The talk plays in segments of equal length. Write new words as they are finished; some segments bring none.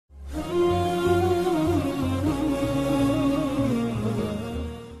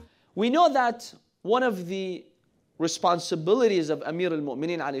We know that one of the responsibilities of Amir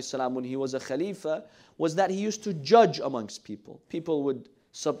al-Mu'mineen alayhi salam when he was a Khalifa was that he used to judge amongst people. People would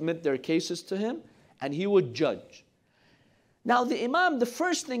submit their cases to him and he would judge. Now the Imam, the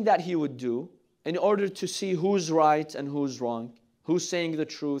first thing that he would do in order to see who's right and who's wrong, who's saying the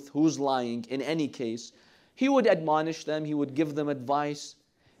truth, who's lying in any case, he would admonish them, he would give them advice,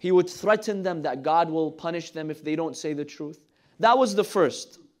 he would threaten them that God will punish them if they don't say the truth. That was the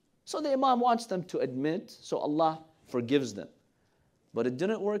first. So the Imam wants them to admit, so Allah forgives them. But it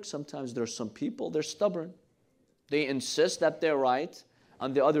didn't work. Sometimes there's some people, they're stubborn. They insist that they're right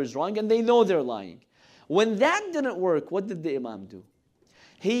and the other is wrong, and they know they're lying. When that didn't work, what did the Imam do?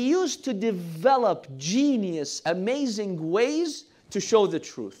 He used to develop genius, amazing ways to show the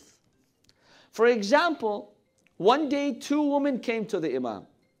truth. For example, one day 2 women came to the Imam.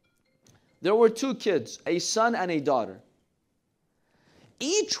 There were 2 kids, a son and a daughter.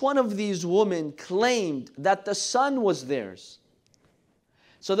 Each one of these women claimed that the son was theirs.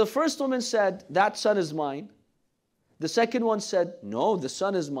 So the first woman said, that son is mine. The second one said, no, the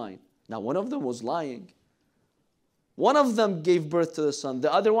son is mine. Now one of them was lying. One of them gave birth to the son.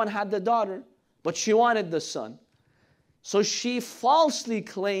 The other one had the daughter, but she wanted the son. So she falsely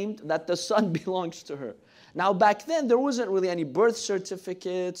claimed that the son belongs to her. Now back then, there wasn't really any birth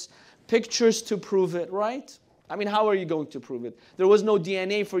certificates, pictures to prove it, right? I mean, how are you going to prove it? There was no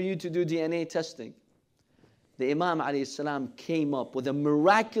DNA for you to do DNA testing. The Imam ﷺ came up with a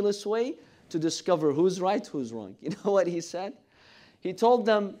miraculous way to discover who's right, who's wrong. You know what he said? He told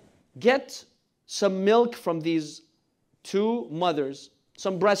them, get some milk from these 2 mothers,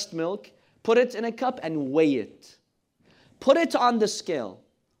 some breast milk, put it in a cup and weigh it. Put it on the scale.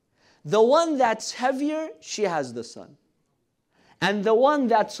 The one that's heavier, she has the son. And the one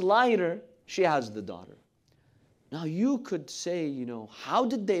that's lighter, she has the daughter. Now you could say, how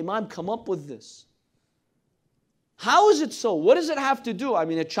did the Imam come up with this? How is it so? What does it have to do? I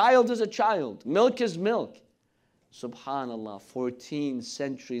mean, a child is a child. Milk is milk. Subhanallah, 14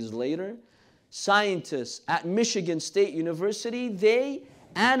 centuries later, scientists at Michigan State University, they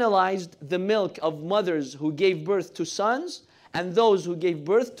analyzed the milk of mothers who gave birth to sons and those who gave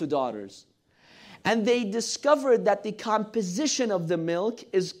birth to daughters. And they discovered that the composition of the milk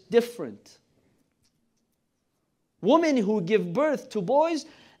is different. Women who give birth to boys,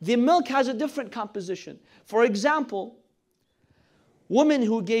 the milk has a different composition. For example, women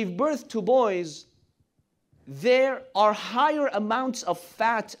who gave birth to boys, there are higher amounts of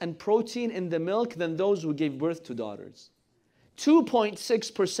fat and protein in the milk than those who gave birth to daughters.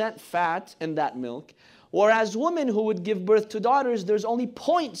 2.6% fat in that milk, whereas women who would give birth to daughters, there's only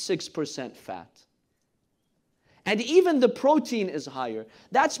 0.6% fat. And even the protein is higher.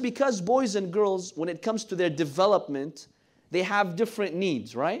 That's because boys and girls, when it comes to their development, they have different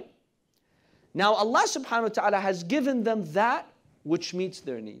needs, right? Now Allah subhanahu wa ta'ala has given them that which meets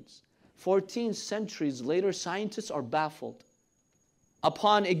their needs. 14 centuries later, scientists are baffled.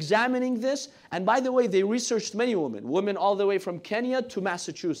 Upon examining this, and by the way, they researched many women all the way from Kenya to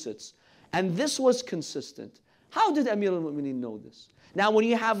Massachusetts. And this was consistent. How did Amir al-Mu'mineen know this? Now, when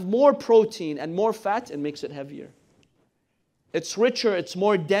you have more protein and more fat, it makes it heavier. It's richer, it's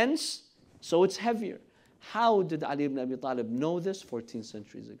more dense, so it's heavier. How did Ali ibn Abi Talib know this 14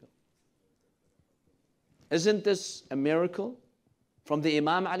 centuries ago? Isn't this a miracle from the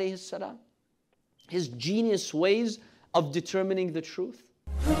Imam alayhi salam? His genius ways of determining the truth.